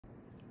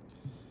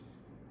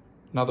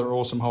Another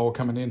awesome hole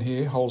coming in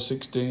here, hole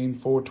 16,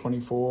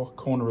 424,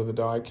 corner of the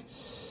dike.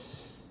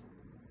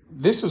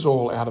 This is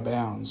all out of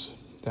bounds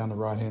down the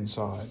right-hand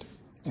side.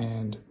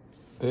 And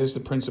there's the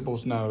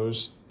principal's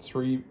nose,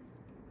 3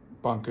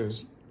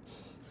 bunkers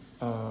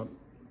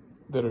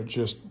that are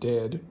just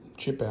dead,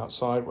 chip out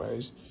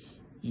sideways.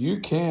 You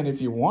can, if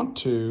you want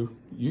to,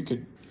 you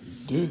could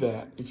do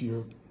that if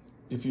you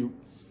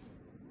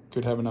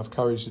could have enough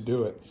courage to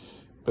do it.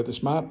 But the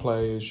smart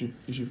play is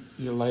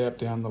you lay up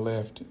down the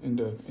left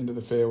into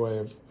the fairway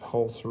of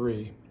hole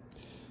 3,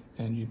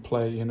 and you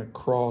play in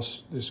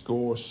across this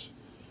gorse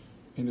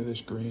into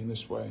this green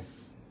this way.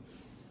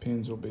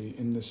 Pins will be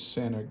in the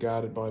center,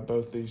 guarded by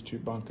both these 2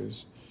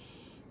 bunkers.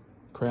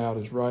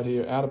 Crowd is right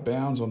here, out of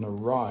bounds on the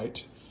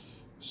right.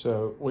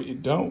 So what you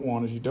don't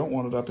want is you don't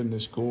want it up in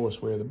this gorse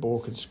where the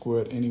ball could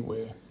squirt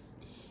anywhere.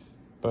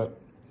 But,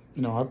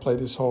 you know, I played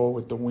this hole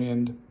with the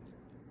wind,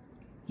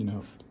 you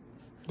know,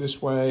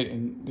 this way,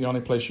 and the only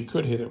place you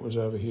could hit it was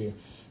over here.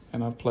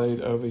 And I've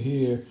played over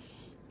here,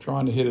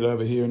 trying to hit it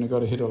over here, and I've got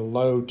to hit a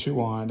low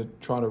 2-iron to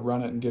try to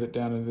run it and get it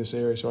down into this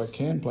area so I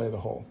can play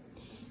the hole.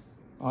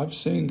 I've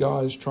seen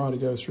guys try to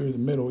go through the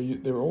middle.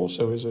 There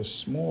also is a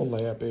small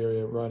layup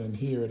area right in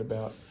here at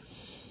about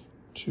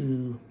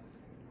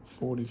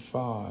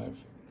 245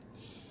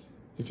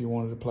 if you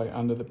wanted to play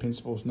under the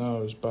principal's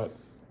nose, but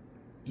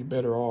you're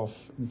better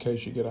off, in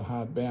case you get a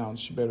hard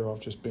bounce, you're better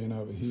off just being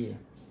over here.